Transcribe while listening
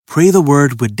Pray the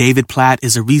Word with David Platt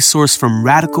is a resource from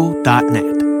Radical.net.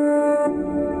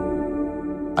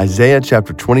 Isaiah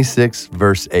chapter 26,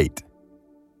 verse 8.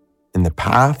 In the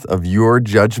path of your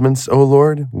judgments, O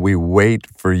Lord, we wait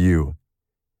for you.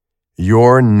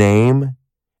 Your name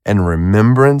and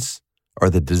remembrance are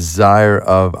the desire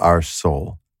of our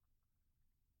soul.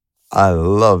 I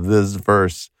love this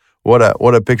verse. What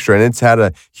a picture. And it's had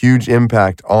a huge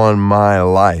impact on my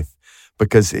life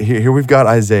because here we've got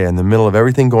Isaiah in the middle of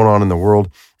everything going on in the world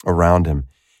around him.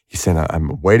 He said,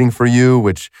 I'm waiting for you,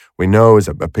 which we know is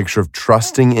a picture of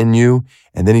trusting in you.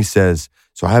 And then he says,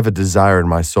 so I have a desire in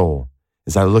my soul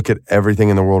as I look at everything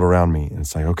in the world around me. And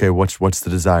it's like, okay, what's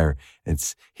the desire?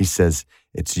 He says,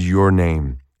 it's your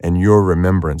name and your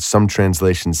remembrance. Some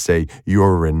translations say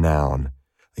your renown.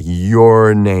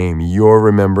 Your name, your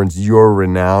remembrance, your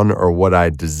renown are what I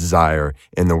desire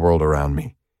in the world around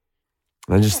me.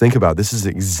 And I just think about this is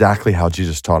exactly how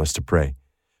Jesus taught us to pray.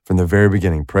 From the very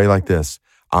beginning, pray like this.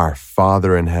 Our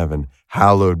Father in heaven,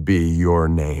 hallowed be your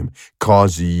name.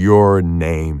 Cause your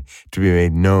name to be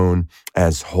made known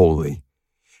as holy.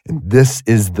 And this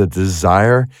is the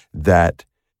desire that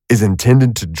is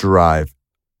intended to drive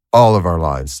all of our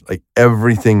lives. Like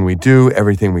everything we do,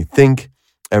 everything we think,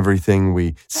 everything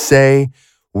we say,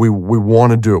 we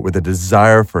want to do it with a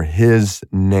desire for his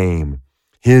name,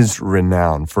 his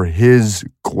renown, for his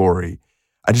glory.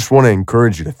 I just want to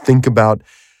encourage you to think about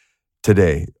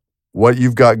today, what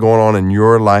you've got going on in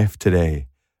your life today.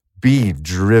 Be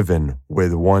driven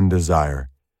with one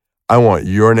desire. I want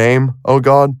your name, oh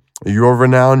God, your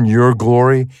renown, your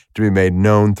glory to be made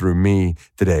known through me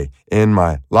today in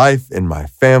my life, in my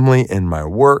family, in my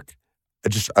work.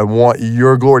 I want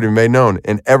your glory to be made known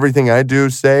in everything I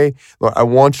do, say. Lord, I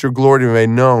want your glory to be made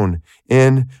known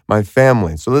in my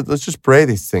family. So let's just pray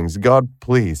these things. God,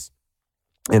 please,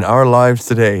 in our lives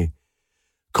today,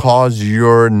 cause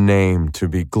your name to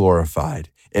be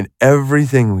glorified in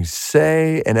everything we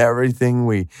say and everything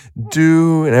we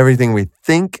do and everything we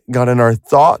think. God, in our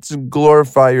thoughts,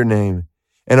 glorify your name.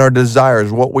 And our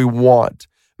desires, what we want,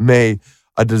 may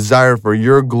a desire for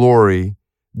your glory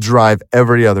drive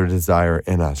every other desire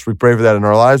in us. We pray for that in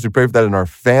our lives. We pray for that in our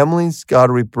families.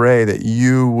 God, we pray that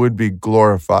you would be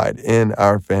glorified in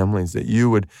our families, that you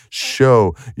would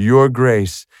show your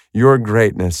grace, your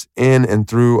greatness in and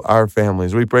through our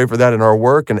families. We pray for that in our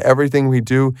work and everything we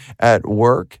do at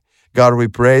work. God, we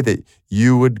pray that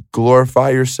you would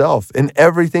glorify yourself in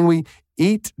everything we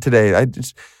eat today.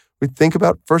 We think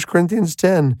about 1 Corinthians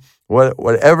 10.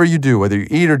 Whatever you do, whether you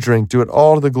eat or drink, do it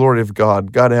all to the glory of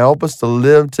God. God, help us to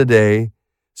live today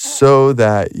so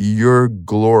that your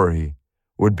glory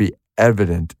would be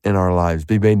evident in our lives,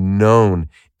 be made known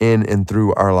in and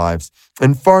through our lives.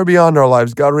 And far beyond our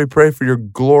lives, God, we pray for your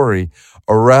glory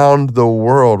around the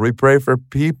world. We pray for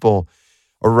people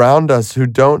around us who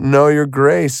don't know your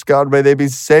grace. God, may they be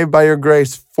saved by your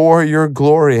grace for your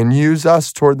glory and use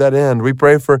us toward that end. We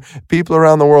pray for people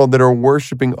around the world that are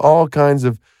worshiping all kinds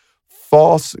of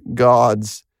false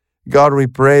gods. God, we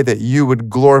pray that you would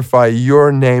glorify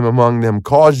your name among them.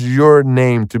 Cause your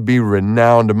name to be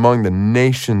renowned among the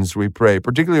nations, we pray,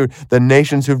 particularly the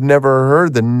nations who've never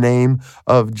heard the name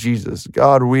of Jesus.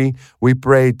 God, we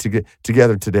pray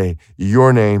together today,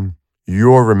 your name,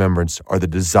 your remembrance are the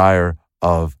desire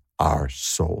of our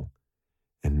soul.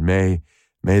 And may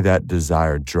that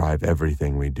desire drive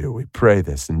everything we do. We pray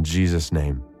this in Jesus'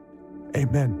 name.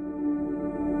 Amen.